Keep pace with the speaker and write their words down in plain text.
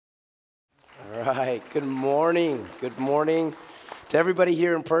right. Good morning. Good morning to everybody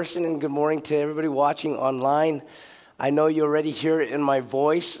here in person, and good morning to everybody watching online. I know you already hear it in my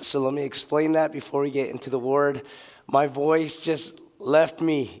voice, so let me explain that before we get into the word. My voice just left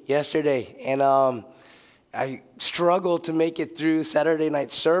me yesterday, and I struggled to make it through Saturday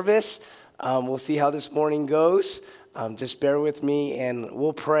night service. We'll see how this morning goes. Just bear with me, and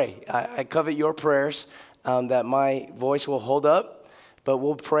we'll pray. I covet your prayers that my voice will hold up. But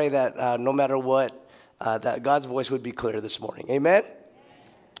we'll pray that no matter what, that God's voice would be clear this morning. Amen?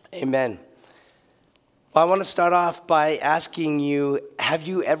 Amen. Well, I want to start off by asking you, have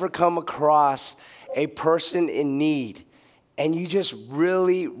you ever come across a person in need and you just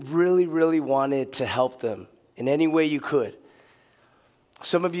really, really, really wanted to help them in any way you could?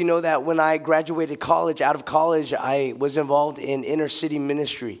 Some of you know that when I graduated college, out of college, I was involved in inner city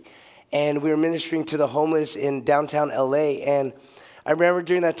ministry. And we were ministering to the homeless in downtown LA. And I remember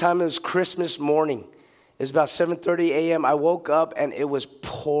during that time, it was Christmas morning. It was about 7:30 a.m. I woke up and it was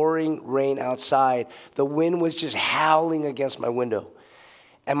pouring rain outside. The wind was just howling against my window.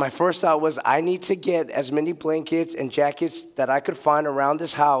 And my first thought was, I need to get as many blankets and jackets that I could find around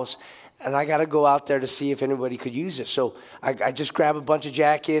this house, and I got to go out there to see if anybody could use it. So I just grab a bunch of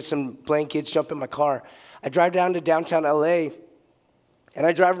jackets and blankets, jump in my car. I drive down to downtown LA, and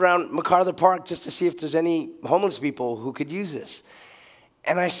I drive around MacArthur Park just to see if there's any homeless people who could use this.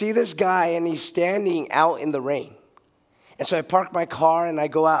 And I see this guy, and he's standing out in the rain. And so I park my car, and I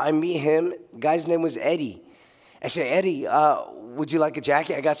go out. I meet him. The guy's name was Eddie. I say, Eddie, would you like a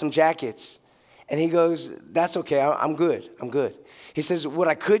jacket? I got some jackets. And he goes, that's okay. I'm good. I'm good. He says, what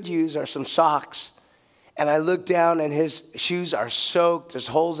I could use are some socks. And I look down, and his shoes are soaked. There's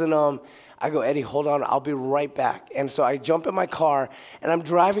holes in them. I go, Eddie, hold on. I'll be right back. And so I jump in my car, and I'm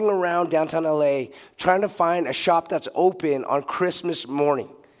driving around downtown LA trying to find a shop that's open on Christmas morning.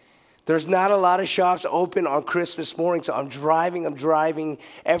 There's not a lot of shops open on Christmas morning, so I'm driving,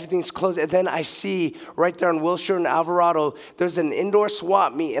 everything's closed. And then I see right there on Wilshire and Alvarado, there's an indoor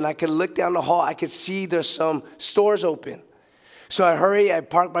swap meet, and I could look down the hall. I could see there's some stores open. So I hurry, I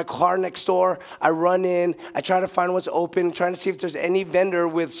park my car next door, I run in, I try to find what's open, trying to see if there's any vendor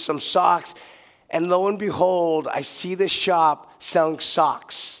with some socks. And lo and behold, I see this shop selling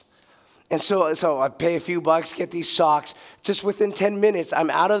socks. And so I pay a few bucks, get these socks. Just within 10 minutes, I'm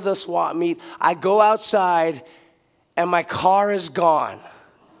out of the swap meet. I go outside, and my car is gone.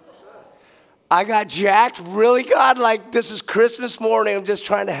 I got jacked, really, God? Like, this is Christmas morning. I'm just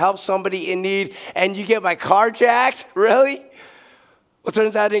trying to help somebody in need, and you get my car jacked? Really? Well,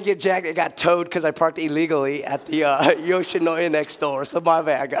 turns out I didn't get jacked. It got towed because I parked illegally at the Yoshinoya next door. So my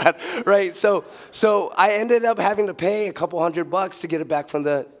bad, God. Right? So I ended up having to pay a couple $100 to get it back from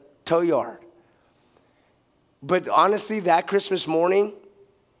the tow yard. But honestly, that Christmas morning,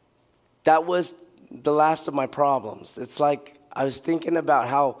 that was the last of my problems. It's like I was thinking about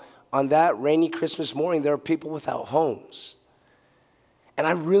how on that rainy Christmas morning, there are people without homes. And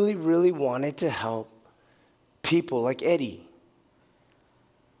I really, really wanted to help people like Eddie.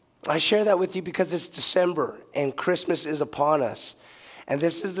 I share that with you because it's December and Christmas is upon us. And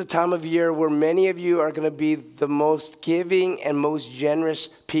this is the time of year where many of you are going to be the most giving and most generous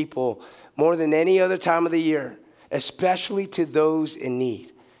people more than any other time of the year, especially to those in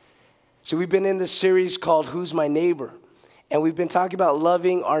need. So we've been in this series called Who's My Neighbor? And we've been talking about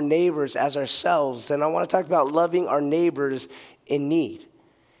loving our neighbors as ourselves. And I want to talk about loving our neighbors in need.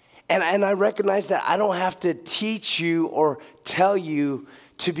 And I recognize that I don't have to teach you or tell you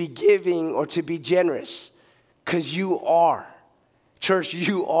to be giving or to be generous, because you are. Church,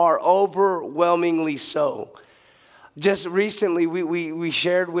 you are overwhelmingly so. Just recently, we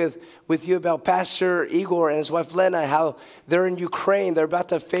shared with you about Pastor Igor and his wife Lena, how they're in Ukraine. They're about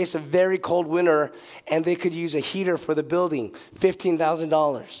to face a very cold winter, and they could use a heater for the building,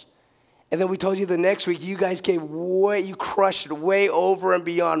 $15,000. And then we told you the next week, you guys you crushed it way over and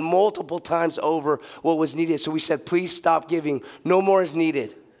beyond, multiple times over what was needed. So we said, please stop giving. No more is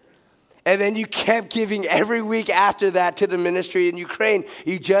needed. And then you kept giving every week after that to the ministry in Ukraine.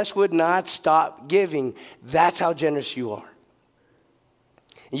 You just would not stop giving. That's how generous you are.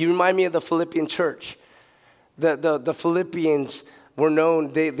 And you remind me of the Philippian church. The Philippians were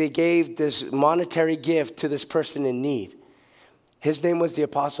known, they gave this monetary gift to this person in need. His name was the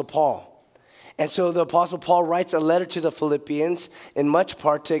Apostle Paul. And so the Apostle Paul writes a letter to the Philippians in much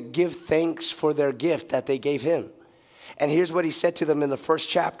part to give thanks for their gift that they gave him. And here's what he said to them in the first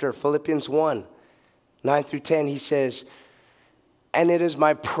chapter, Philippians 1, 9 through 10. He says, and it is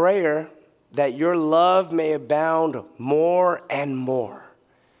my prayer that your love may abound more and more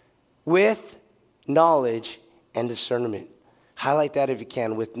with knowledge and discernment. Highlight that if you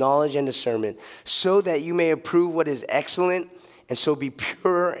can, with knowledge and discernment, so that you may approve what is excellent and so be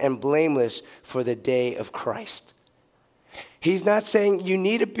pure and blameless for the day of Christ. He's not saying you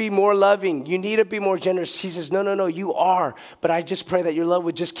need to be more loving, you need to be more generous. He says, no, you are. But I just pray that your love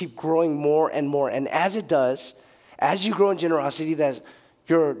would just keep growing more and more. And as it does, as you grow in generosity, that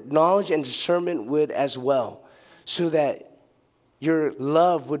your knowledge and discernment would as well, so that your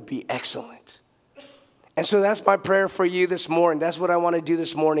love would be excellent. And so that's my prayer for you this morning. That's what I want to do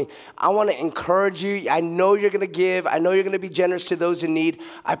this morning. I want to encourage you. I know you're going to give. I know you're going to be generous to those in need.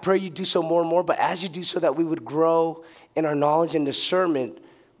 I pray you do so more and more. But as you do so, that we would grow in our knowledge and discernment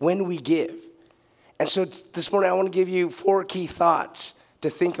when we give. And so this morning, I want to give you 4 key thoughts to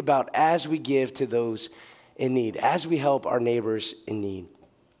think about as we give to those in need, as we help our neighbors in need.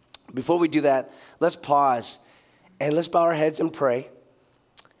 Before we do that, let's pause and let's bow our heads and pray.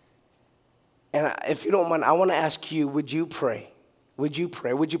 And if you don't mind, I want to ask you, would you pray? Would you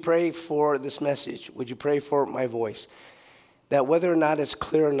pray? Would you pray for this message? Would you pray for my voice? That whether or not it's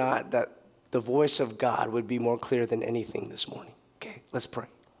clear or not, that the voice of God would be more clear than anything this morning. Okay, let's pray.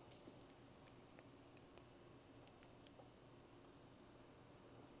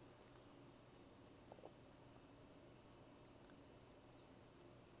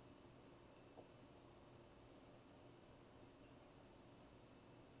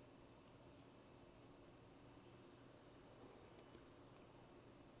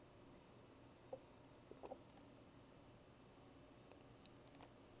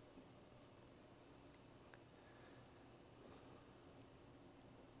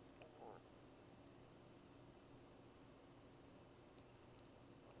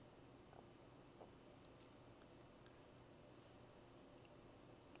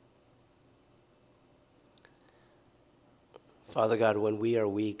 Father God, when we are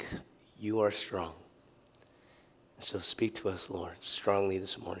weak, you are strong. And so speak to us, Lord, strongly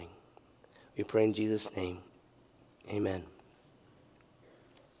this morning. We pray in Jesus' name. Amen.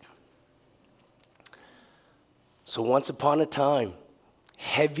 So once upon a time,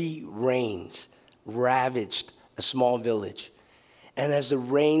 heavy rains ravaged a small village. And as the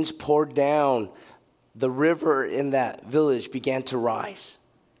rains poured down, the river in that village began to rise.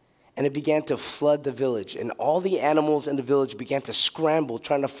 And it began to flood the village. And all the animals in the village began to scramble,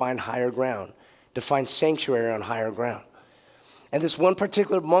 trying to find higher ground, to find sanctuary on higher ground. And this one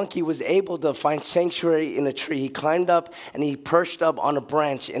particular monkey was able to find sanctuary in a tree. He climbed up and he perched up on a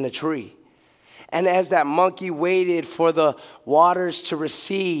branch in a tree. And as that monkey waited for the waters to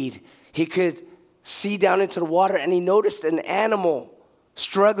recede, he could see down into the water, and he noticed an animal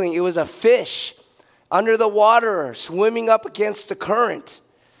struggling. It was a fish under the water, swimming up against the current.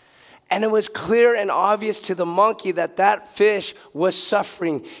 And it was clear and obvious to the monkey that that fish was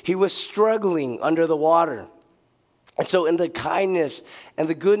suffering. He was struggling under the water. And so in the kindness and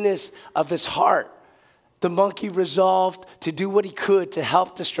the goodness of his heart, the monkey resolved to do what he could to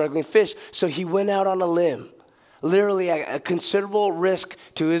help the struggling fish. So he went out on a limb, literally a considerable risk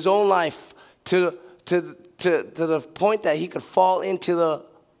to his own life, to the point that he could fall into the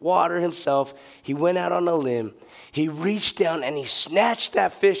water himself. He went out on a limb. He reached down and he snatched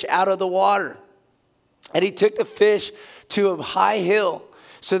that fish out of the water. And he took the fish to a high hill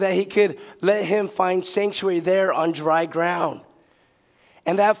so that he could let him find sanctuary there on dry ground.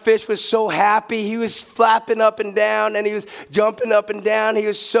 And that fish was so happy. He was flapping up and down and he was jumping up and down. He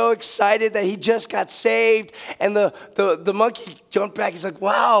was so excited that he just got saved. And the monkey jumped back. He's like,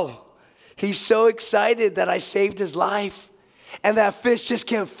 wow, he's so excited that I saved his life. And that fish just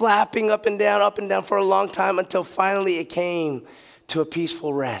kept flapping up and down for a long time until finally it came to a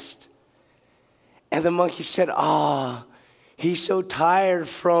peaceful rest. And the monkey said, he's so tired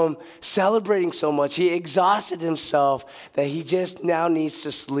from celebrating so much. He exhausted himself that he just now needs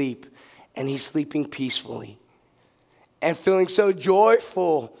to sleep. And he's sleeping peacefully and feeling so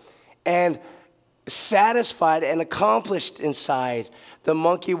joyful and satisfied and accomplished inside. The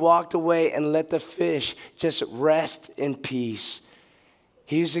monkey walked away and let the fish just rest in peace.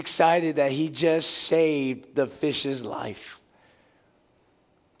 He was excited that he just saved the fish's life.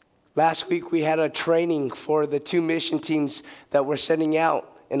 Last week we had a training for the 2 mission teams that we're sending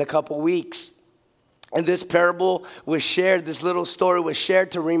out in a couple weeks. And this parable was shared, this little story was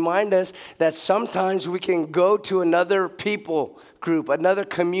shared to remind us that sometimes we can go to another people group, another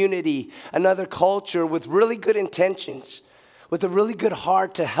community, another culture with really good intentions, with a really good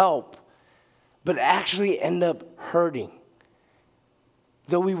heart to help, but actually end up hurting.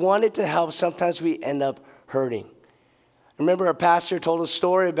 Though we wanted to help, sometimes we end up hurting. Remember, a pastor told a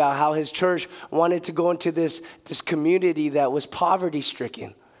story about how his church wanted to go into this community that was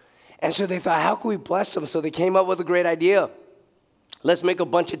poverty-stricken. And so they thought, how can we bless them? So they came up with a great idea. Let's make a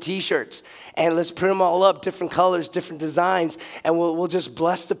bunch of t-shirts and let's print them all up, different colors, different designs, and we'll just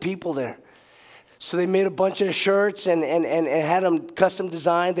bless the people there. So they made a bunch of shirts and had them custom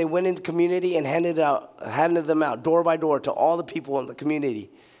designed. They went into the community and handed them out door by door to all the people in the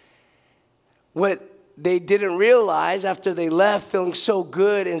community. What they didn't realize after they left, feeling so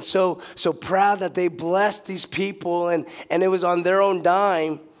good and so proud that they blessed these people and it was on their own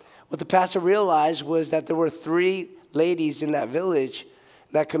dime, what the pastor realized was that there were 3 ladies in that village,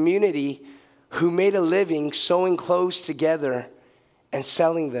 that community, who made a living sewing clothes together and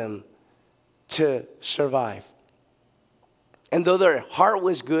selling them to survive. And though their heart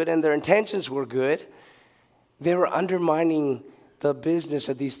was good and their intentions were good, they were undermining the business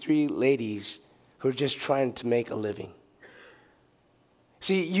of these 3 ladies who are just trying to make a living.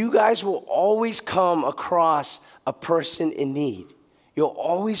 See, you guys will always come across a person in need. You'll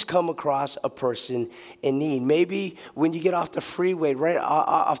always come across a person in need. Maybe when you get off the freeway, right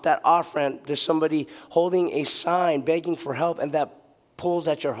off that off-ramp, there's somebody holding a sign begging for help, and that pulls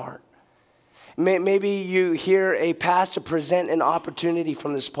at your heart. Maybe you hear a pastor present an opportunity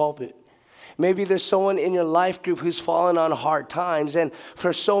from this pulpit. Maybe there's someone in your life group who's fallen on hard times. And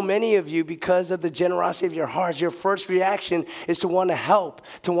for so many of you, because of the generosity of your hearts, your first reaction is to want to help,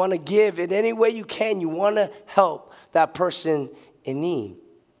 to want to give. In any way you can, you want to help that person in need.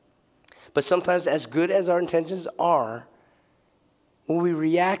 But sometimes, as good as our intentions are, when we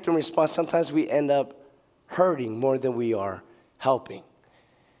react and respond, sometimes we end up hurting more than we are helping.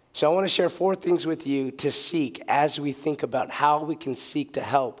 So I want to share 4 things with you to seek as we think about how we can seek to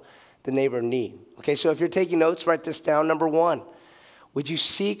help the neighbor in need. Okay, so if you're taking notes, write this down. Number 1, would you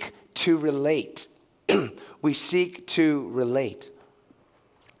seek to relate? We seek to relate.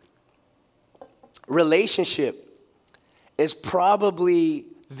 Relationship is probably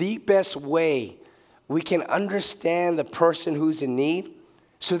the best way we can understand the person who's in need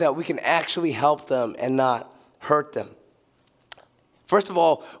so that we can actually help them and not hurt them. First of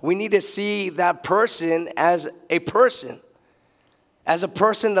all, we need to see that person as a person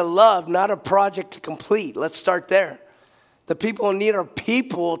to love, not a project to complete. Let's start there. The people in need are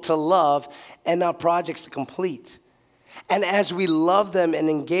people to love and not projects to complete. And as we love them and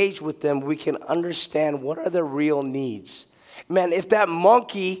engage with them, we can understand what are their real needs. Man, if that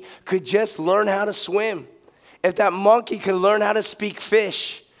monkey could just learn how to swim, if that monkey could learn how to speak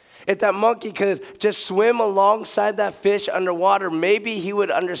fish, if that monkey could just swim alongside that fish underwater, maybe he would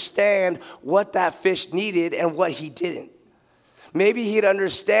understand what that fish needed and what he didn't. Maybe he'd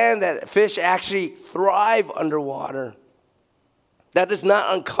understand that fish actually thrive underwater. That is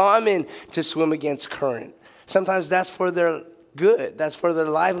not uncommon to swim against current. Sometimes that's for their good. That's for their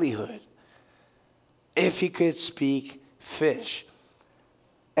livelihood. If he could speak fish.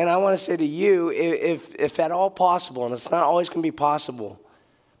 And I want to say to you, if at all possible, and it's not always going to be possible,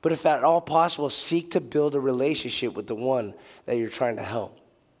 but if at all possible, seek to build a relationship with the one that you're trying to help.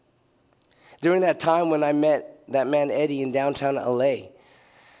 During that time when I met that man Eddie in downtown LA,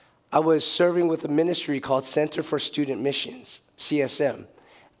 I was serving with a ministry called Center for Student Missions, CSM.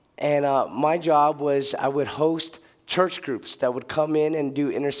 And my job was I would host church groups that would come in and do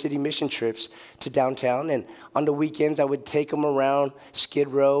inner city mission trips to downtown. And on the weekends, I would take them around Skid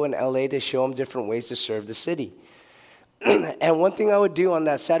Row and LA to show them different ways to serve the city. And one thing I would do on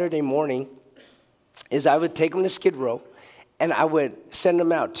that Saturday morning is I would take them to Skid Row and I would send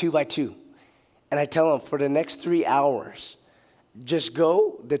them out 2 by 2. And I tell them, for the next 3 hours, just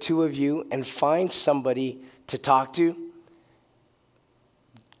go, the 2 of you, and find somebody to talk to,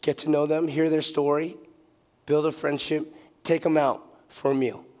 get to know them, hear their story, build a friendship, take them out for a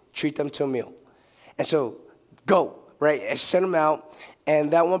meal, treat them to a meal. And so, go, right? I sent them out,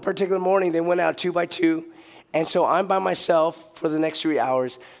 and that one particular morning, they went out 2 by 2, and so I'm by myself for the next 3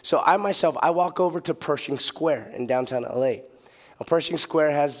 hours. So I walk over to Pershing Square in downtown LA. Pershing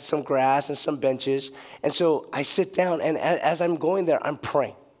Square has some grass and some benches. And so I sit down, and as I'm going there, I'm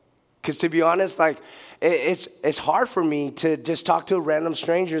praying. Because to be honest, it's hard for me to just talk to random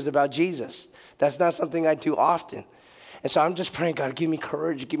strangers about Jesus. That's not something I do often. And so I'm just praying, God, give me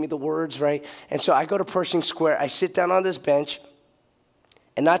courage, give me the words, right? And so I go to Pershing Square. I sit down on this bench,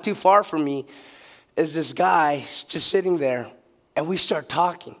 and not too far from me is this guy just sitting there, and we start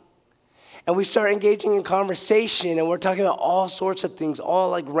talking. And we start engaging in conversation, and we're talking about all sorts of things,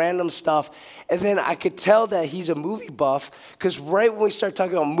 all like random stuff. And then I could tell that he's a movie buff, because right when we start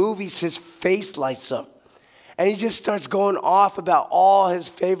talking about movies, his face lights up. And he just starts going off about all his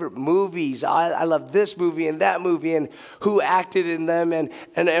favorite movies. I love this movie and that movie, and who acted in them, and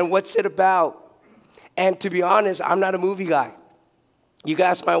what's it about. And to be honest, I'm not a movie guy. You can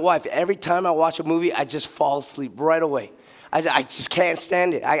ask my wife. Every time I watch a movie, I just fall asleep right away. I just can't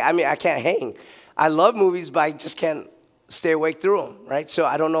stand it. I mean, I can't hang. I love movies, but I just can't stay awake through them, right? So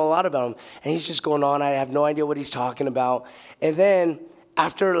I don't know a lot about him. And he's just going on. I have no idea what he's talking about. And then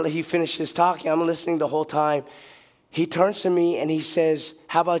after he finishes talking, I'm listening the whole time. He turns to me and he says,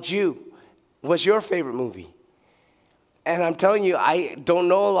 how about you? What's your favorite movie? And I'm telling you, I don't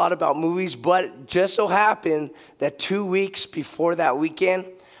know a lot about movies, but just so happened that 2 weeks before that weekend,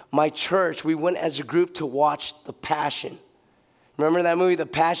 my church, we went as a group to watch The Passion. Remember that movie, The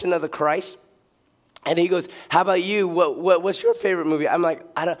Passion of the Christ? And he goes, how about you? What's your favorite movie? I'm like,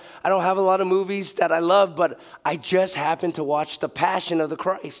 I don't have a lot of movies that I love, but I just happened to watch The Passion of the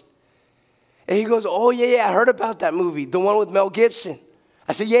Christ. And he goes, oh, yeah, I heard about that movie, the one with Mel Gibson.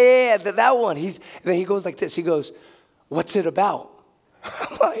 I said, yeah, that one. And then he goes like this. He goes, what's it about?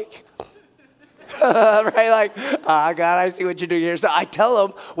 I'm like, right? Like, God, I see what you're doing here. So I tell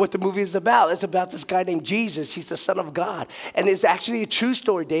him what the movie is about. It's about this guy named Jesus. He's the Son of God. And it's actually a true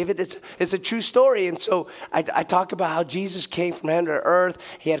story, David. It's a true story. And so I talk about how Jesus came from heaven to earth.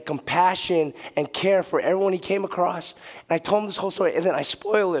 He had compassion and care for everyone he came across. And I told him this whole story, and then I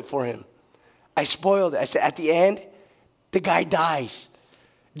spoiled it for him. I spoiled it. I said, at the end, the guy dies.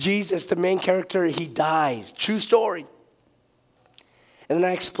 Jesus, the main character, he dies. True story. And then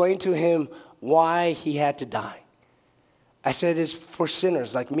I explained to him why he had to die. I said, it's for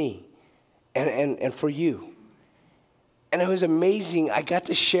sinners like me and for you. And it was amazing. I got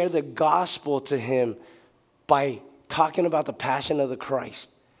to share the gospel to him by talking about the passion of the Christ.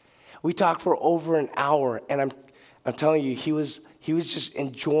 We talked for over an hour, and I'm telling you, he was just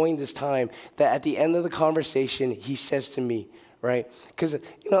enjoying this time, that at the end of the conversation, he says to me, right? Because,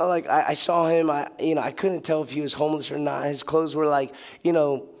 like I saw him, I couldn't tell if he was homeless or not. His clothes were like,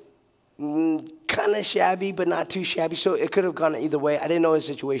 kind of shabby, but not too shabby. So it could have gone either way. I didn't know his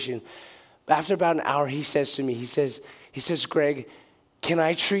situation. But after about an hour, he says to me, he says, Greg, can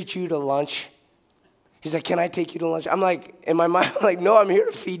I treat you to lunch? He's like, can I take you to lunch? I'm like, in my mind, I'm like, no, I'm here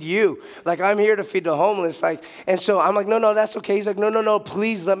to feed you. Like, I'm here to feed the homeless. Like, and so I'm like, no, that's okay. He's like, no,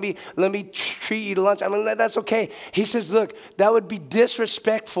 please let me treat you to lunch. I'm like, that's okay. He says, look, that would be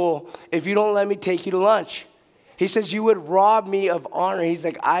disrespectful if you don't let me take you to lunch. He says, you would rob me of honor. He's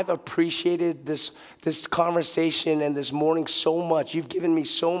like, I've appreciated this conversation and this morning so much. You've given me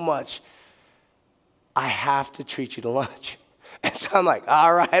so much. I have to treat you to lunch. And so I'm like,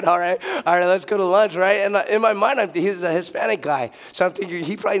 all right, let's go to lunch, right? And in my mind, he's a Hispanic guy. So I'm thinking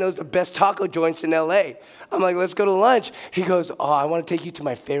he probably knows the best taco joints in LA. I'm like, let's go to lunch. He goes, oh, I want to take you to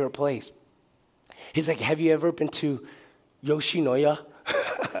my favorite place. He's like, have you ever been to Yoshinoya?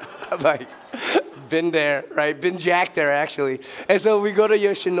 I'm like, been there, right? Been jacked there, actually. And so we go to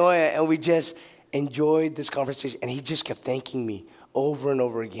Yoshinoya, and we just enjoyed this conversation. And he just kept thanking me over and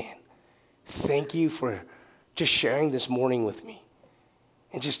over again. Thank you for just sharing this morning with me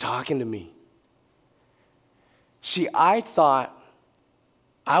and just talking to me. See, I thought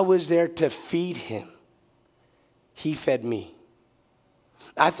I was there to feed him. He fed me.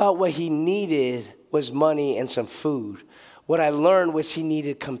 I thought what he needed was money and some food. What I learned was he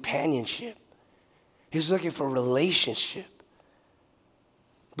needed companionship. He was looking for a relationship.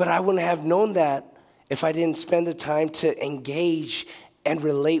 But I wouldn't have known that if I didn't spend the time to engage and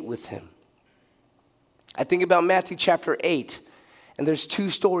relate with him. I think about Matthew chapter 8, and there's two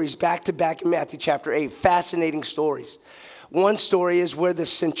stories back to back in Matthew chapter 8, fascinating stories. One story is where the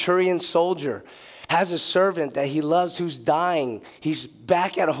centurion soldier has a servant that he loves who's dying. He's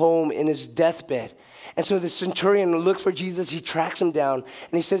back at home in his deathbed. And so the centurion looks for Jesus. He tracks him down,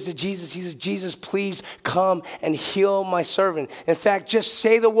 and he says to Jesus, he says, Jesus, please come and heal my servant. In fact, just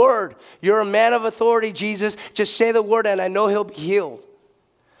say the word. You're a man of authority, Jesus. Just say the word, and I know he'll be healed.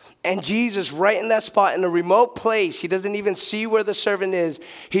 And Jesus, right in that spot, in a remote place, he doesn't even see where the servant is.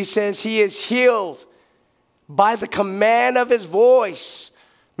 He says he is healed by the command of his voice.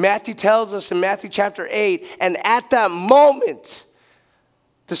 Matthew tells us in Matthew chapter 8, and at that moment,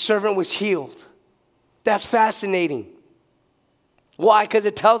 the servant was healed. That's fascinating. Why? Because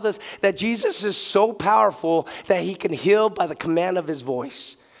it tells us that Jesus is so powerful that he can heal by the command of his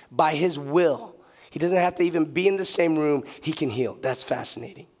voice, by his will. He doesn't have to even be in the same room. He can heal. That's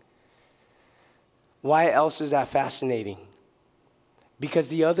fascinating. Why else is that fascinating? Because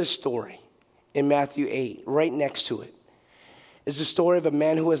the other story in Matthew 8, right next to it, is the story of a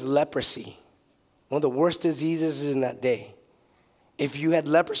man who has leprosy, one of the worst diseases in that day. If you had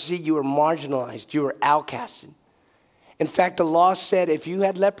leprosy, you were marginalized, you were outcasted. In fact, the law said if you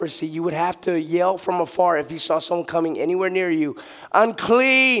had leprosy, you would have to yell from afar if you saw someone coming anywhere near you,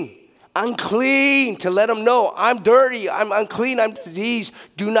 unclean, unclean, to let them know, I'm dirty, I'm unclean, I'm diseased,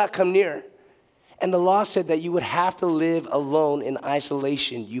 do not come near. And the law said that you would have to live alone in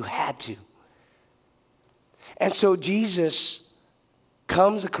isolation. You had to. And so Jesus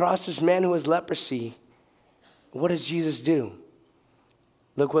comes across this man who has leprosy. What does Jesus do?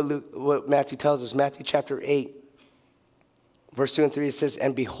 Look what Matthew tells us. Matthew chapter 8, verse 2 and 3, it says,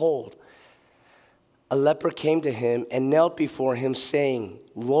 "And behold, a leper came to him and knelt before him, saying,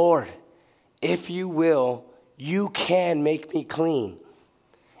 'Lord, if you will, you can make me clean.'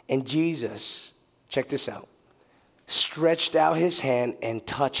 And Jesus," check this out, "stretched out his hand and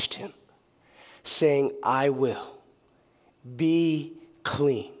touched him, saying, 'I will, be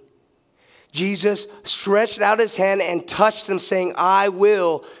clean.'" Jesus stretched out his hand and touched him, saying, "I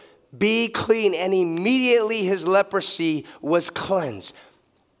will, be clean." And immediately his leprosy was cleansed.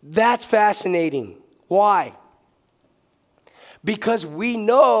 That's fascinating. Why? Because we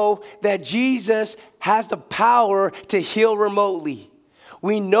know that Jesus has the power to heal remotely.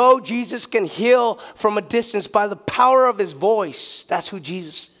 We know Jesus can heal from a distance by the power of his voice. That's who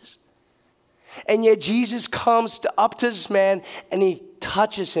Jesus is. And yet Jesus comes up to this man and he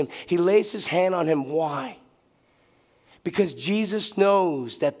touches him. He lays his hand on him. Why? Because Jesus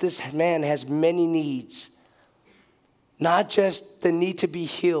knows that this man has many needs. Not just the need to be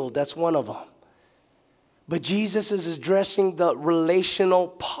healed, that's one of them. But Jesus is addressing the relational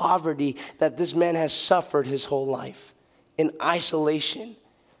poverty that this man has suffered his whole life in isolation.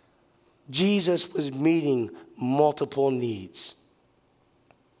 Jesus was meeting multiple needs.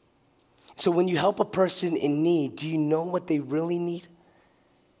 So when you help a person in need, do you know what they really need?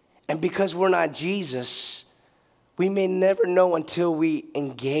 And because we're not Jesus, we may never know until we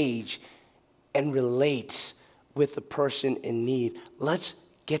engage and relate with the person in need. Let's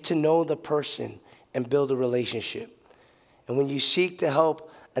get to know the person and build a relationship. And when you seek to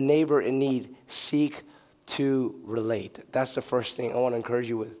help a neighbor in need, seek to relate. That's the first thing I want to encourage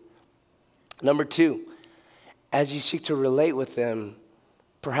you with. Number two, as you seek to relate with them,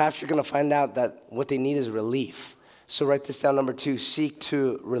 perhaps you're going to find out that what they need is relief. So write this down, number two, seek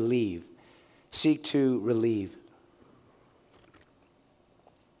to relieve. Seek to relieve.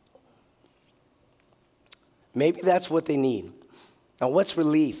 Maybe that's what they need. Now, what's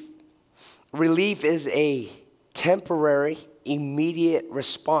relief? Relief is a temporary, immediate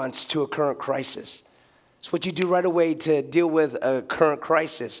response to a current crisis. It's what you do right away to deal with a current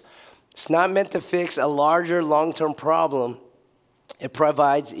crisis. It's not meant to fix a larger, long-term problem. It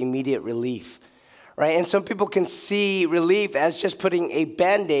provides immediate relief, right? And some people can see relief as just putting a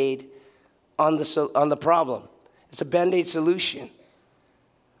Band-Aid on the problem. It's a Band-Aid solution.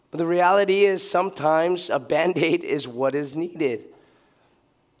 But the reality is sometimes a Band-Aid is what is needed.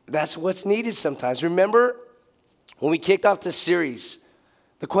 That's what's needed sometimes. Remember when we kicked off this series,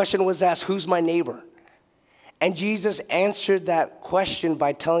 the question was asked, who's my neighbor? And Jesus answered that question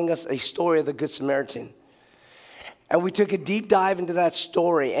by telling us a story of the Good Samaritan. And we took a deep dive into that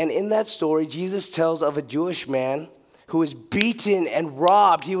story. And in that story, Jesus tells of a Jewish man who was beaten and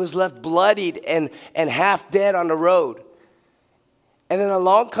robbed. He was left bloodied and half dead on the road. And then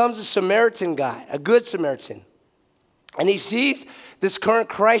along comes a Samaritan guy, a good Samaritan. And he sees this current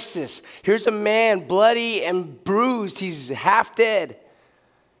crisis. Here's a man bloody and bruised. He's half dead.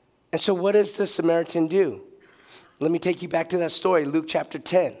 And so what does the Samaritan do? Let me take you back to that story, Luke chapter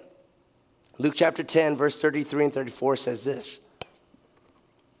 10. Luke chapter 10, verse 33 and 34 says this.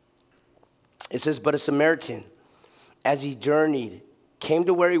 It says, "But a Samaritan, as he journeyed, came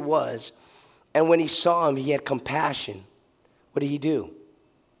to where he was, and when he saw him, he had compassion." What did he do?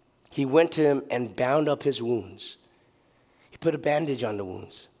 He went to him and bound up his wounds. He put a bandage on the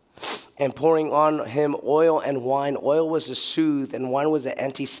wounds. And pouring on him oil and wine. Oil was to soothe, and wine was an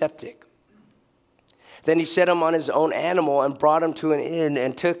antiseptic. Then he set him on his own animal and brought him to an inn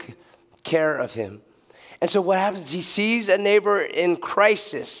and took care of him. And so what happens? He sees a neighbor in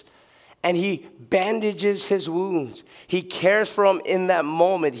crisis, and he bandages his wounds. He cares for him in that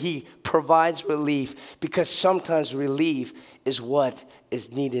moment. He provides relief, because sometimes relief is what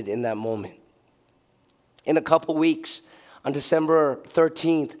is needed in that moment. In a couple weeks, on December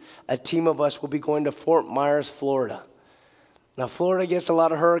 13th, a team of us will be going to Fort Myers, Florida. Now, Florida gets a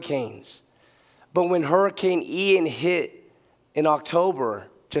lot of hurricanes. But when Hurricane Ian hit in October,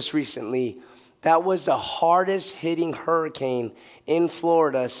 just recently, that was the hardest hitting hurricane in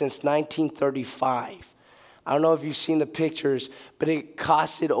Florida since 1935. I don't know if you've seen the pictures, but it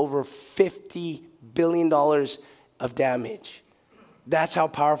costed over $50 billion of damage. That's how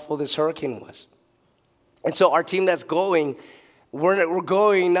powerful this hurricane was. And so our team that's going, we're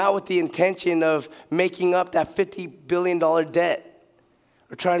going not with the intention of making up that $50 billion debt.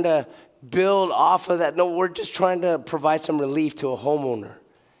 We're trying to build off of that. No, we're just trying to provide some relief to a homeowner,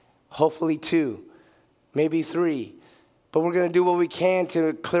 hopefully two, maybe 3. But we're going to do what we can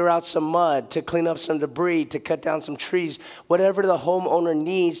to clear out some mud, to clean up some debris, to cut down some trees, whatever the homeowner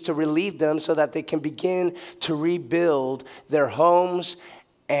needs to relieve them so that they can begin to rebuild their homes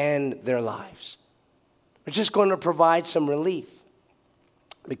and their lives. We're just going to provide some relief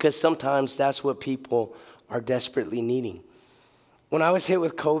because sometimes that's what people are desperately needing. When I was hit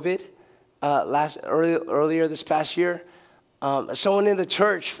with COVID earlier this past year, someone in the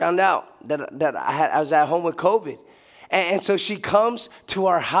church found out that I was at home with COVID. And so she comes to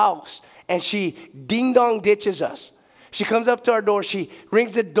our house and she ding-dong ditches us. She comes up to our door, she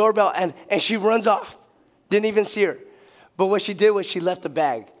rings the doorbell and she runs off. Didn't even see her. But what she did was she left a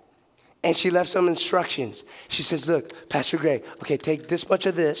bag and she left some instructions. She says, look, Pastor Greg, okay, take this much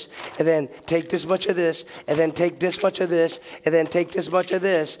of this and then take this much of this and then take this much of this and then take this much of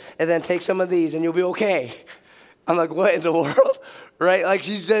this and then take some of these and you'll be okay. I'm like, what in the world? Right? Like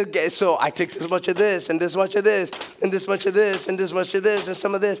she said, so I take this much of this and this much of this and this much of this and this much of this and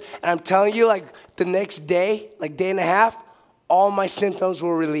some of this. And I'm telling you, like the next day, like day and a half, all my symptoms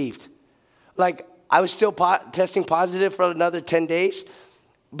were relieved. Like I was still testing positive for another 10 days,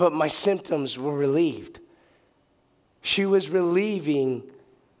 but my symptoms were relieved. She was relieving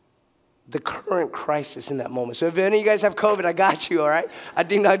the current crisis in that moment. So if any of you guys have COVID, I got you, all right? I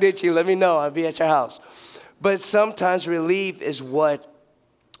did not ditch you. Let me know. I'll be at your house. But sometimes relief is what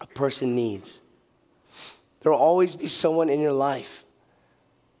a person needs. There will always be someone in your life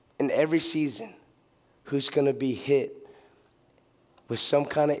in every season who's going to be hit with some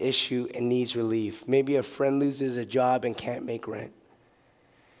kind of issue and needs relief. Maybe a friend loses a job and can't make rent.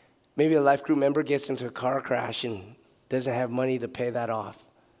 Maybe a life group member gets into a car crash and doesn't have money to pay that off.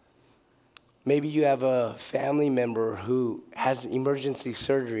 Maybe you have a family member who has emergency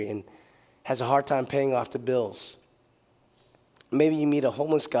surgery and has a hard time paying off the bills. Maybe you meet a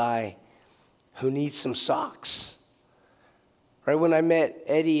homeless guy who needs some socks. Right when I met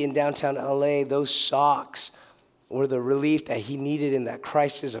Eddie in downtown LA, those socks were the relief that he needed in that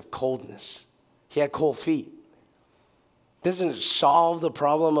crisis of coldness. He had cold feet. Doesn't solve the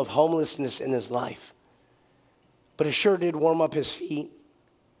problem of homelessness in his life, but it sure did warm up his feet,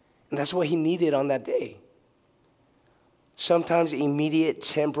 and that's what he needed on that day. Sometimes immediate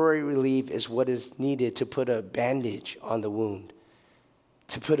temporary relief is what is needed to put a bandage on the wound,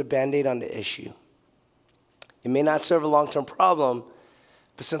 to put a Band-Aid on the issue. It may not serve a long-term problem,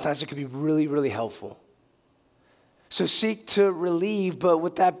 but sometimes it could be really, really helpful. So seek to relieve, but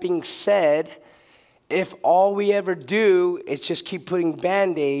with that being said, if all we ever do is just keep putting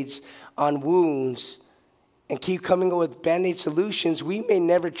Band-Aids on wounds and keep coming up with Band-Aid solutions, we may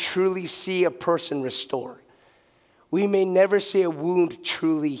never truly see a person restored. We may never see a wound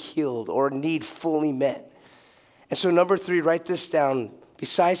truly healed or a need fully met. And so number 3, write this down.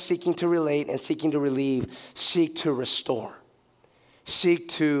 Besides seeking to relate and seeking to relieve, seek to restore. Seek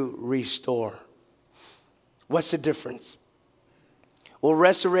to restore. What's the difference? Well,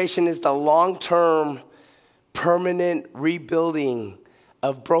 restoration is the long-term, permanent rebuilding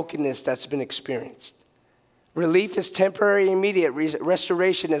of brokenness that's been experienced. Relief is temporary, immediate.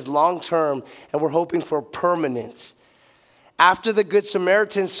 Restoration is long-term, and we're hoping for permanence. After the Good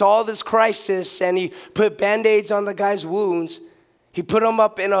Samaritan saw this crisis and he put Band-Aids on the guy's wounds, he put him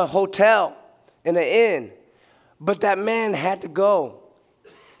up in a hotel, in an inn. But that man had to go.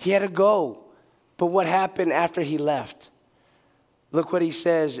 He had to go. But what happened after he left? Look what he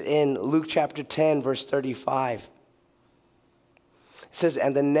says in Luke chapter 10, verse 35. It says,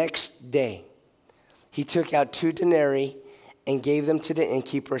 and the next day he took out 2 denarii and gave them to the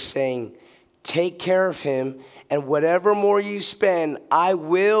innkeeper, saying, take care of him, and whatever more you spend, I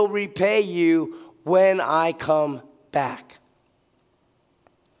will repay you when I come back.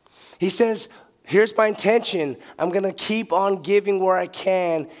 He says, here's my intention. I'm going to keep on giving where I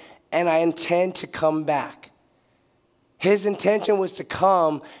can, and I intend to come back. His intention was to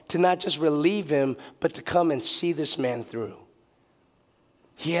come to not just relieve him, but to come and see this man through.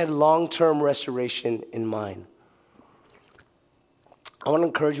 He had long-term restoration in mind. I want to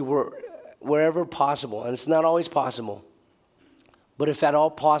encourage you wherever possible, and it's not always possible, but if at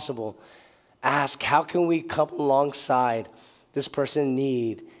all possible, ask, how can we come alongside this person in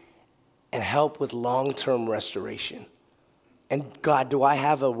need and help with long-term restoration? And God, do I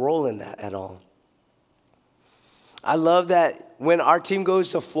have a role in that at all? I love that when our team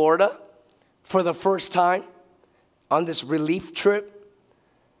goes to Florida for the first time on this relief trip,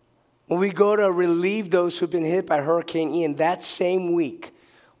 when we go to relieve those who've been hit by Hurricane Ian, that same week,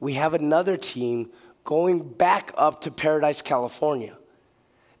 we have another team going back up to Paradise, California.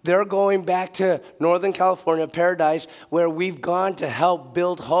 They're going back to Northern California, Paradise, where we've gone to help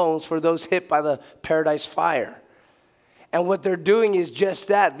build homes for those hit by the Paradise fire. And what they're doing is just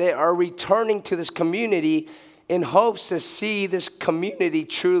that. They are returning to this community in hopes to see this community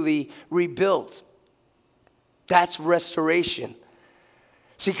truly rebuilt. That's restoration.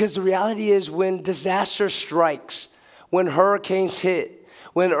 See, because the reality is when disaster strikes, when hurricanes hit,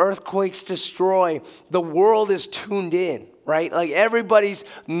 when earthquakes destroy, the world is tuned in, right? Like everybody's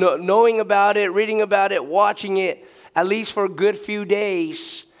knowing about it, reading about it, watching it, at least for a good few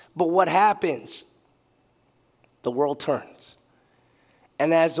days. But what happens? The world turns.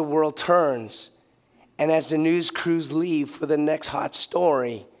 And as the world turns, and as the news crews leave for the next hot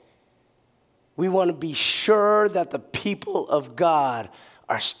story, we want to be sure that the people of God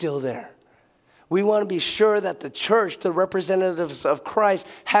are still there. We want to be sure that the church, the representatives of Christ,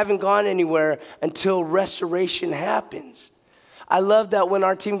 haven't gone anywhere until restoration happens. I love that when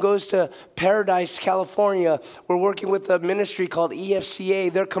our team goes to Paradise, California, we're working with a ministry called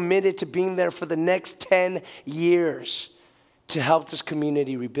EFCA. They're committed to being there for the next 10 years to help this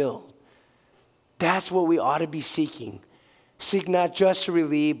community rebuild. That's what we ought to be seeking. Seek not just to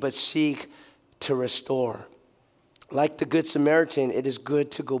relieve, but seek to restore. Like the Good Samaritan, it is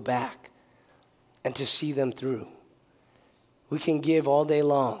good to go back and to see them through. We can give all day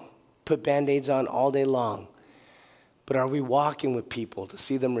long, put Band-Aids on all day long, but are we walking with people to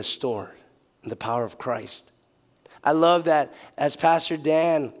see them restored in the power of Christ? I love that as Pastor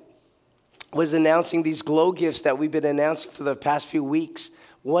Dan was announcing these glow gifts that we've been announcing for the past few weeks.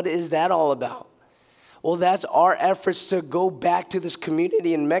 What is that all about? Well, that's our efforts to go back to this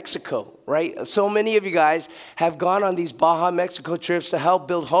community in Mexico, right? So many of you guys have gone on these Baja, Mexico trips to help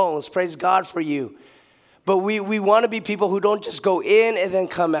build homes. Praise God for you. But we want to be people who don't just go in and then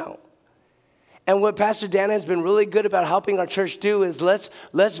come out. And what Pastor Dan has been really good about helping our church do is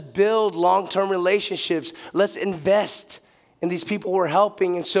let's build long-term relationships. Let's invest in these people we're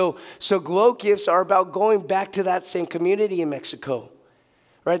helping. And so glow gifts are about going back to that same community in Mexico.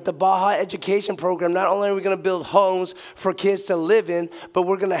 Right, the Baja Education Program, not only are we going to build homes for kids to live in, but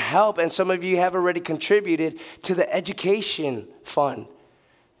we're going to help, and some of you have already contributed to the education fund.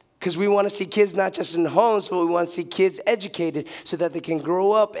 Because we want to see kids not just in homes, but we want to see kids educated so that they can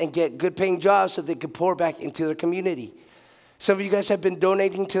grow up and get good paying jobs so they can pour back into their community. Some of you guys have been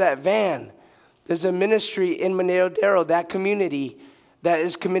donating to that van. There's a ministry in Monedero, that community, that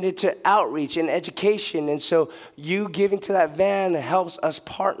is committed to outreach and education. And so you giving to that van helps us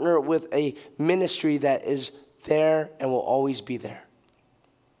partner with a ministry that is there and will always be there.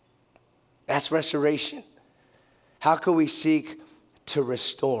 That's restoration. How can we seek to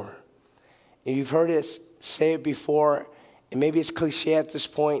restore? And you've heard us say it before, and maybe it's cliche at this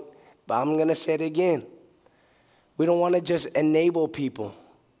point, but I'm going to say it again. We don't want to just enable people,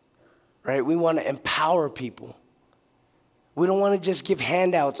 right? We want to empower people. We don't want to just give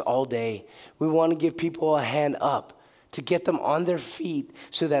handouts all day. We want to give people a hand up to get them on their feet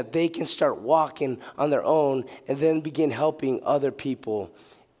so that they can start walking on their own and then begin helping other people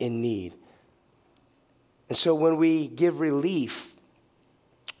in need. And so when we give relief,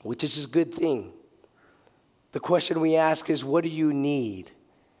 which is a good thing, the question we ask is, what do you need?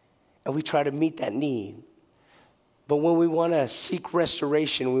 And we try to meet that need. But when we want to seek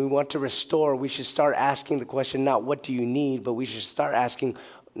restoration, when we want to restore, we should start asking the question, not what do you need, but we should start asking,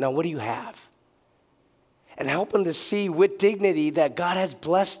 now what do you have? And help them to see with dignity that God has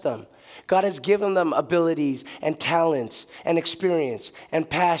blessed them. God has given them abilities and talents and experience and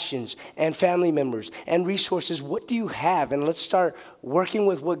passions and family members and resources. What do you have? And let's start working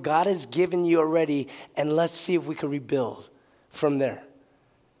with what God has given you already, and let's see if we can rebuild from there.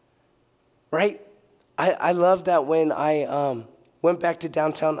 Right? I love that when I went back to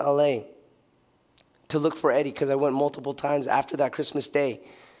downtown LA to look for Eddie, because I went multiple times after that Christmas day,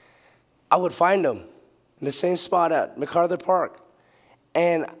 I would find him in the same spot at MacArthur Park.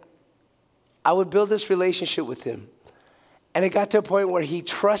 And I would build this relationship with him. And it got to a point where he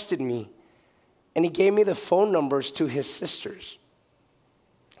trusted me, and he gave me the phone numbers to his sisters.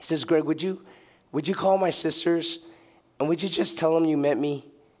 He says, Greg, would you call my sisters, and would you just tell them you met me?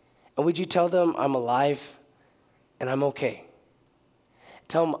 And would you tell them I'm alive and I'm okay?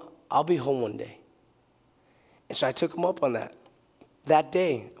 Tell them I'll be home one day. And so I took him up on that. That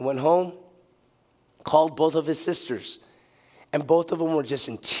day, I went home, called both of his sisters, and both of them were just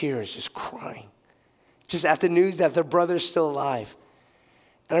in tears, just crying, just at the news that their brother's still alive.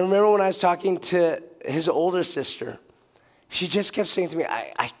 And I remember when I was talking to his older sister, she just kept saying to me,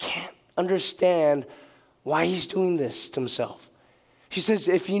 I can't understand why he's doing this to himself. She says,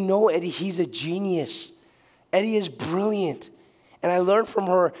 if you know Eddie, he's a genius. Eddie is brilliant. And I learned from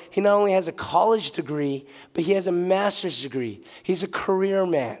her, he not only has a college degree, but he has a master's degree. He's a career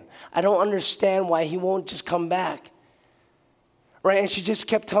man. I don't understand why he won't just come back. Right? And she just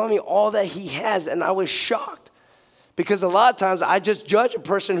kept telling me all that he has, and I was shocked. Because a lot of times I just judge a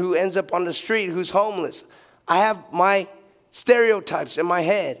person who ends up on the street who's homeless. I have my stereotypes in my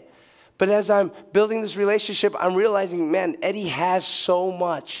head. But as I'm building this relationship, I'm realizing, man, Eddie has so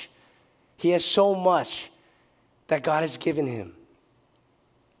much. He has so much that God has given him.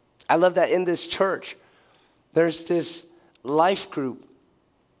 I love that in this church, there's this life group,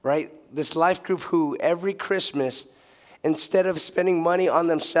 right? This life group who every Christmas, instead of spending money on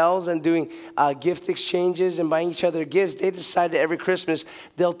themselves and doing gift exchanges and buying each other gifts, they decided every Christmas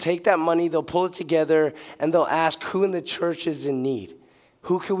they'll take that money, they'll pull it together, and they'll ask who in the church is in need.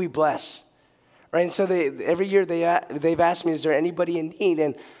 Who can we bless? Right? And so every year they've asked me, is there anybody in need?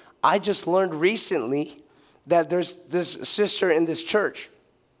 And I just learned recently that there's this sister in this church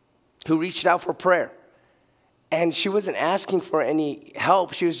who reached out for prayer. And she wasn't asking for any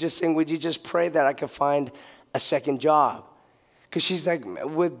help. She was just saying, would you just pray that I could find a second job? Because she's like,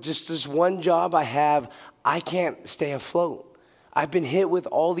 with just this one job I have, I can't stay afloat. I've been hit with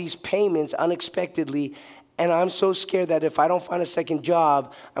all these payments unexpectedly, and I'm so scared that if I don't find a second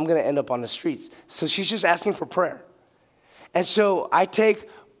job, I'm going to end up on the streets. So she's just asking for prayer. And so I take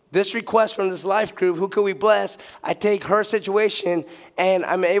this request from this life group, who can we bless? I take her situation and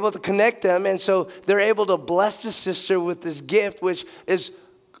I'm able to connect them. And so they're able to bless the sister with this gift, which is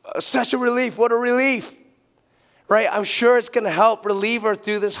such a relief. What a relief, right? I'm sure it's going to help relieve her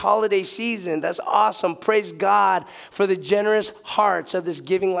through this holiday season. That's awesome. Praise God for the generous hearts of this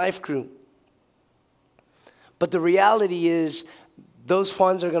giving life group. But the reality is those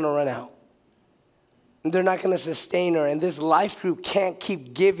funds are going to run out. They're not going to sustain her. And this life group can't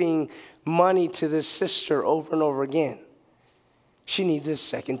keep giving money to this sister over and over again. She needs a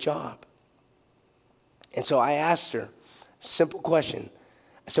second job. And so I asked her, simple question.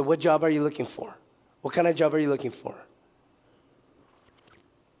 I said, what job are you looking for? What kind of job are you looking for?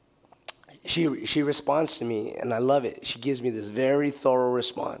 She responds to me, and I love it. She gives me this very thorough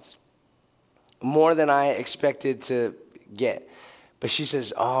response. More than I expected to get. But she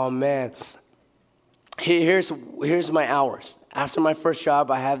says, oh, man, here's my hours. After my first job,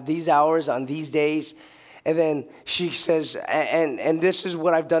 I have these hours on these days. And then she says, and this is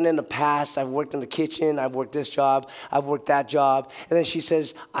what I've done in the past. I've worked in the kitchen. I've worked this job. I've worked that job. And then she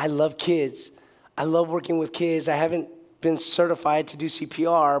says, I love kids. I love working with kids. I haven't been certified to do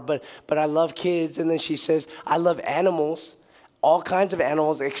CPR, but I love kids. And then she says, I love animals, all kinds of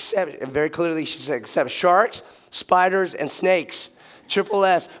animals, except, and very clearly she said, except sharks, spiders, and snakes. Triple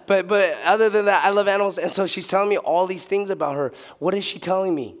S. But other than that, I love animals. And so she's telling me all these things about her. What is she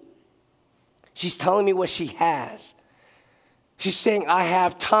telling me? She's telling me what she has. She's saying, I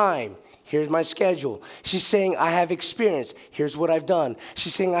have time. Here's my schedule. She's saying, I have experience. Here's what I've done.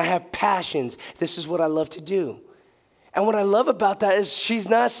 She's saying, I have passions. This is what I love to do. And what I love about that is she's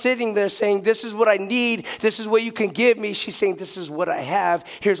not sitting there saying, this is what I need. This is what you can give me. She's saying, this is what I have.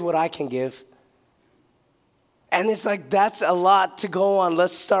 Here's what I can give. And it's like, that's a lot to go on.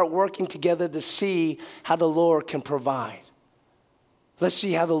 Let's start working together to see how the Lord can provide. Let's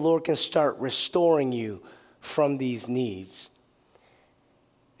see how the Lord can start restoring you from these needs.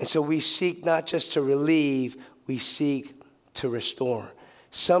 And so we seek not just to relieve, we seek to restore.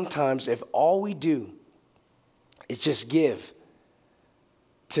 Sometimes if all we do is just give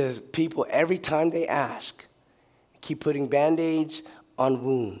to people every time they ask, keep putting Band-Aids on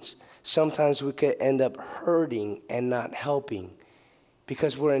wounds, sometimes we could end up hurting and not helping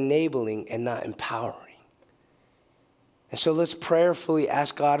because we're enabling and not empowering. And so let's prayerfully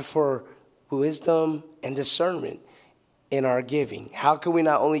ask God for wisdom and discernment in our giving. How can we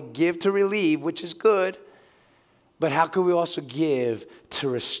not only give to relieve, which is good, but how can we also give to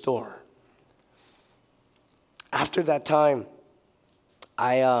restore? After that time,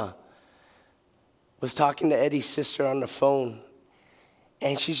 I was talking to Eddie's sister on the phone,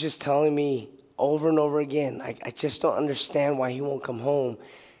 and she's just telling me over and over again, I just don't understand why he won't come home.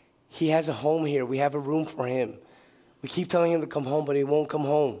 He has a home here. We have a room for him. We keep telling him to come home, but he won't come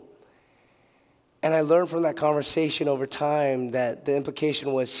home. And I learned from that conversation over time that the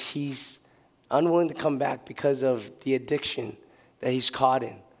implication was he's unwilling to come back because of the addiction that he's caught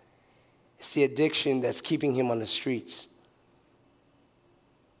in. It's the addiction that's keeping him on the streets.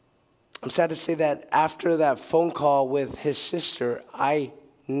 I'm sad to say that after that phone call with his sister, I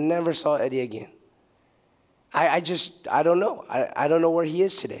never saw Eddie again. I don't know. I don't know where he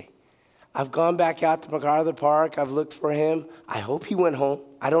is today. I've gone back out to MacArthur Park. I've looked for him. I hope he went home.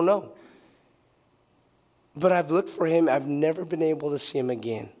 I don't know. But I've looked for him. I've never been able to see him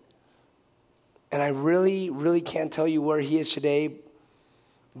again. And I really, really can't tell you where he is today.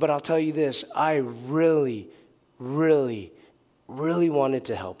 But I'll tell you this. I really, really, really wanted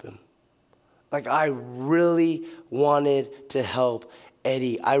to help him. Like, I really wanted to help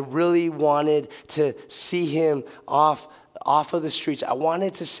Eddie. I really wanted to see him off of the streets. I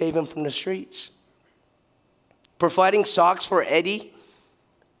wanted to save him from the streets. Providing socks for Eddie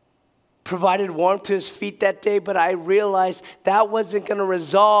provided warmth to his feet that day, but I realized that wasn't going to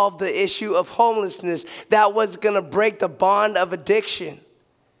resolve the issue of homelessness. That was going to break the bond of addiction.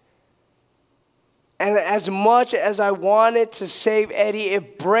 And as much as I wanted to save Eddie,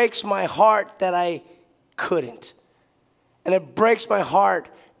 it breaks my heart that I couldn't. And it breaks my heart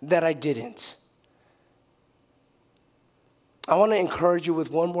that I didn't. I want to encourage you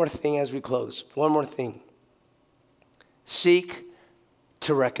with one more thing as we close. One more thing. Seek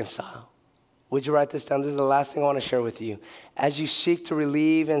to reconcile. Would you write this down? This is the last thing I want to share with you. As you seek to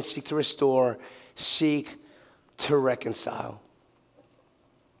relieve and seek to restore, seek to reconcile.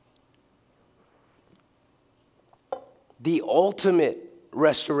 The ultimate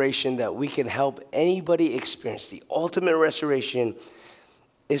restoration that we can help anybody experience, the ultimate restoration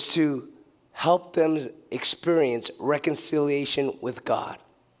is to help them experience reconciliation with God.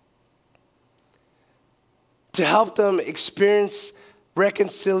 To help them experience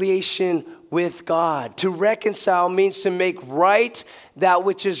reconciliation with God. To reconcile means to make right that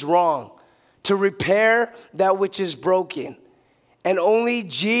which is wrong, to repair that which is broken. And only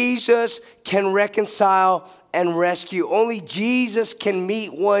Jesus can reconcile and rescue. Only Jesus can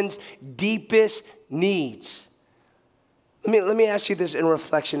meet one's deepest needs. Let me ask you this in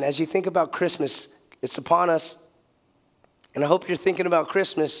reflection. As you think about Christmas, it's upon us. And I hope you're thinking about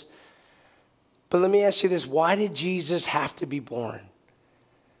Christmas. But let me ask you this. Why did Jesus have to be born?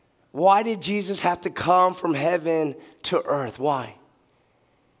 Why did Jesus have to come from heaven to earth? Why?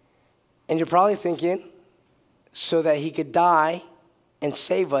 And you're probably thinking, so that he could die and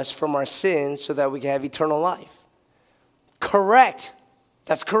save us from our sins so that we can have eternal life. Correct.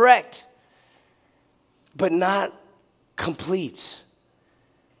 That's correct. But not complete.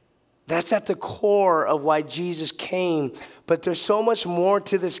 That's at the core of why Jesus came. But there's so much more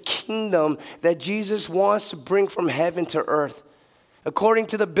to this kingdom that Jesus wants to bring from heaven to earth. According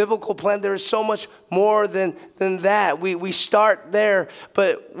to the biblical plan, there is so much more than that. We start there.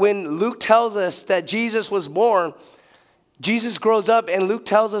 But when Luke tells us that Jesus was born, Jesus grows up, and Luke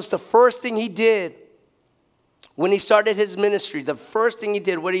tells us the first thing he did when he started his ministry, the first thing he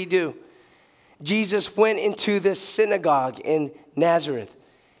did, what did he do? Jesus went into this synagogue in Nazareth.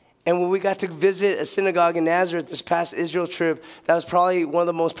 And when we got to visit a synagogue in Nazareth this past Israel trip, that was probably one of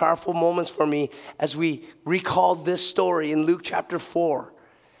the most powerful moments for me as we recalled this story in Luke chapter 4.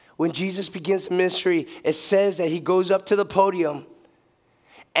 When Jesus begins the ministry, it says that he goes up to the podium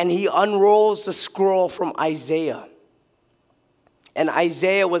and he unrolls the scroll from Isaiah. And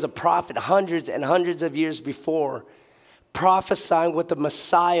Isaiah was a prophet hundreds and hundreds of years before, prophesying what the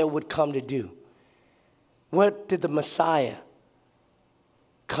Messiah would come to do. What did the Messiah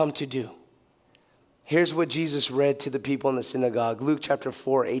come to do? Here's what Jesus read to the people in the synagogue. Luke chapter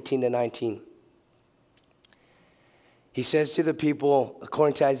 4, 18 to 19. He says to the people,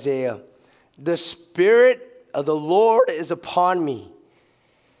 according to Isaiah, "The Spirit of the Lord is upon me,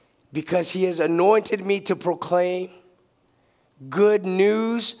 because he has anointed me to proclaim good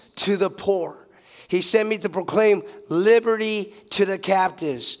news to the poor. He sent me to proclaim liberty to the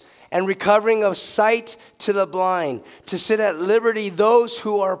captives and recovering of sight to the blind, to set at liberty those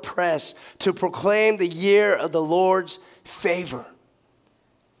who are oppressed, to proclaim the year of the Lord's favor."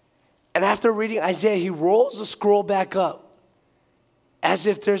 And after reading Isaiah, he rolls the scroll back up as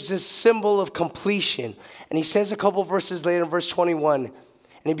if there's this symbol of completion. And he says a couple verses later, verse 21, and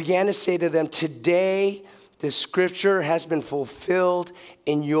he began to say to them, "Today the scripture has been fulfilled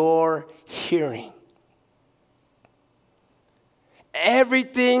in your hearing."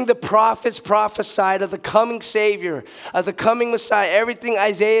 Everything the prophets prophesied of the coming Savior, of the coming Messiah, everything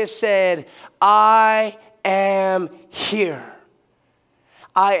Isaiah said, I am here.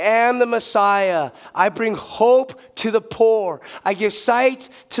 I am the Messiah. I bring hope to the poor. I give sight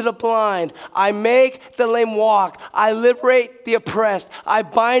to the blind. I make the lame walk. I liberate the oppressed. I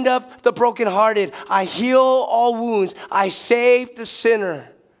bind up the brokenhearted. I heal all wounds. I save the sinner.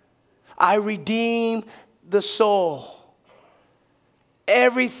 I redeem the soul.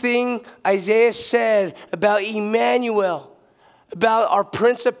 Everything Isaiah said about Emmanuel, about our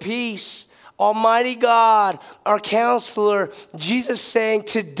Prince of Peace, Almighty God, our counselor, Jesus saying,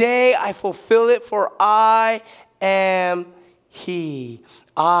 today I fulfill it, for I am He.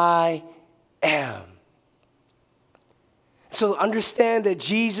 I am. So understand that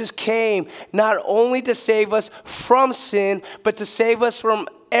Jesus came not only to save us from sin, but to save us from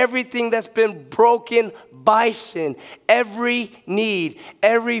everything that's been broken by sin. Every need,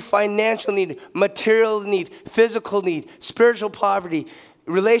 every financial need, material need, physical need, spiritual poverty,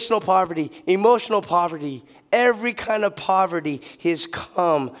 relational poverty, emotional poverty, every kind of poverty, He has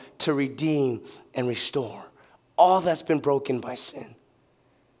come to redeem and restore all that's been broken by sin.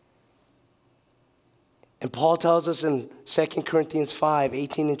 And Paul tells us in 2 Corinthians 5,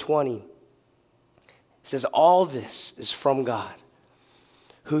 18 and 20, he says, all this is from God,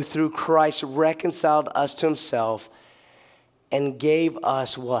 who through Christ reconciled us to himself and gave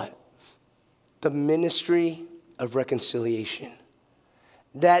us what? The ministry of reconciliation.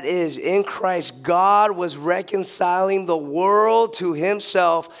 That is, in Christ, God was reconciling the world to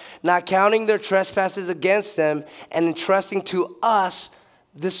himself, not counting their trespasses against them, and entrusting to us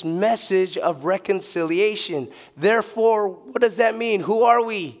this message of reconciliation. Therefore, what does that mean? Who are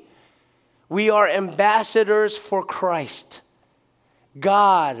we? We are ambassadors for Christ.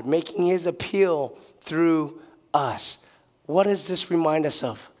 God making his appeal through us. What does this remind us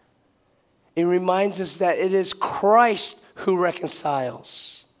of? It reminds us that it is Christ who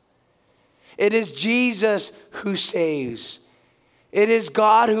reconciles. It is Jesus who saves. It is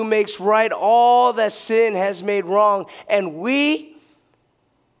God who makes right all that sin has made wrong. And we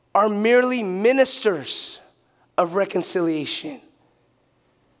are merely ministers of reconciliation.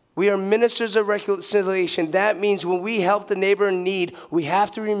 We are ministers of reconciliation. That means when we help the neighbor in need, we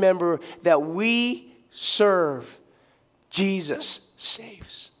have to remember that we serve. Jesus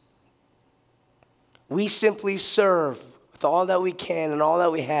saves. We simply serve with all that we can and all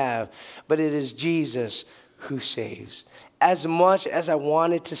that we have, but it is Jesus who saves. As much as I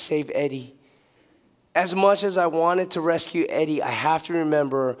wanted to save Eddie, as much as I wanted to rescue Eddie, I have to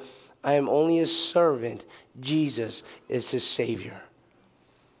remember I am only a servant. Jesus is his Savior.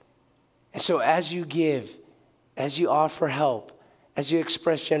 And so as you give, as you offer help, as you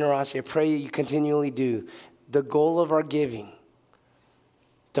express generosity, I pray you continually do. The goal of our giving,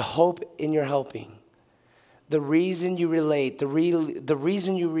 the hope in your helping, the reason you relate, the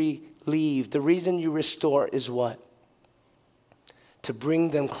reason you relieve, the reason you restore is what? To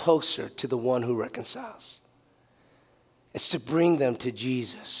bring them closer to the one who reconciles. It's to bring them to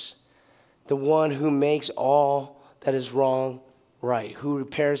Jesus, the one who makes all that is wrong right, who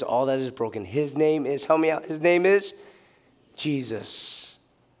repairs all that is broken. His name is, help me out, his name is Jesus.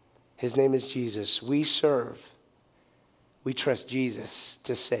 His name is Jesus. We serve. We trust Jesus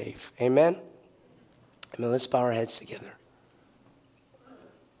to save. Amen? Amen. Let's bow our heads together.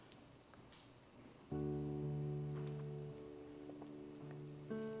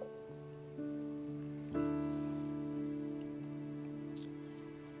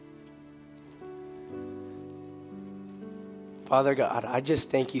 Father God, I just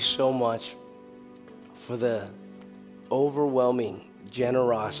thank you so much for the overwhelming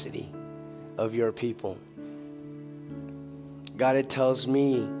generosity of your people. God, it tells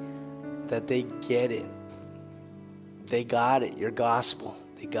me that they get it. They got it, your gospel.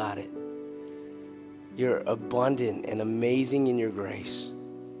 They got it. You're abundant and amazing in your grace.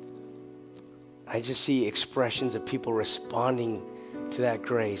 I just see expressions of people responding to that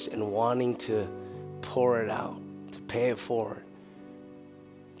grace and wanting to pour it out, to pay it forward,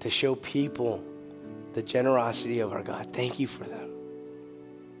 to show people the generosity of our God. Thank you for them.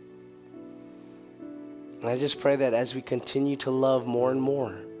 And I just pray that as we continue to love more and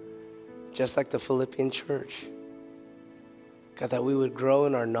more, just like the Philippian church, God, that we would grow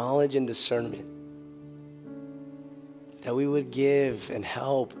in our knowledge and discernment, that we would give and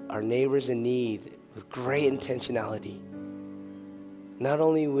help our neighbors in need with great intentionality, not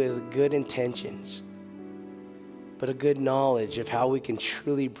only with good intentions, but a good knowledge of how we can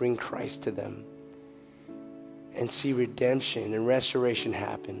truly bring Christ to them and see redemption and restoration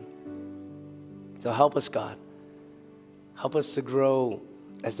happen. So help us, God. Help us to grow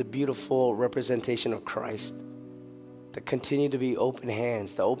as the beautiful representation of Christ, to continue to be open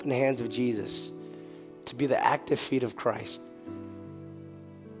hands, the open hands of Jesus, to be the active feet of Christ,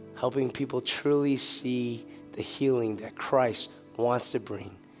 helping people truly see the healing that Christ wants to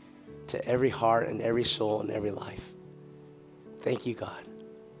bring to every heart and every soul and every life. Thank you, God.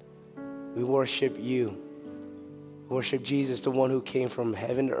 We worship you. We worship Jesus, the one who came from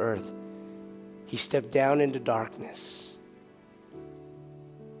heaven to earth. He stepped down into darkness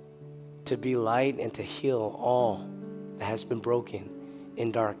to be light and to heal all that has been broken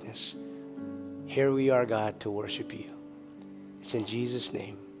in darkness. Here we are, God, to worship you. It's in Jesus'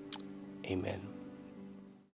 name. Amen.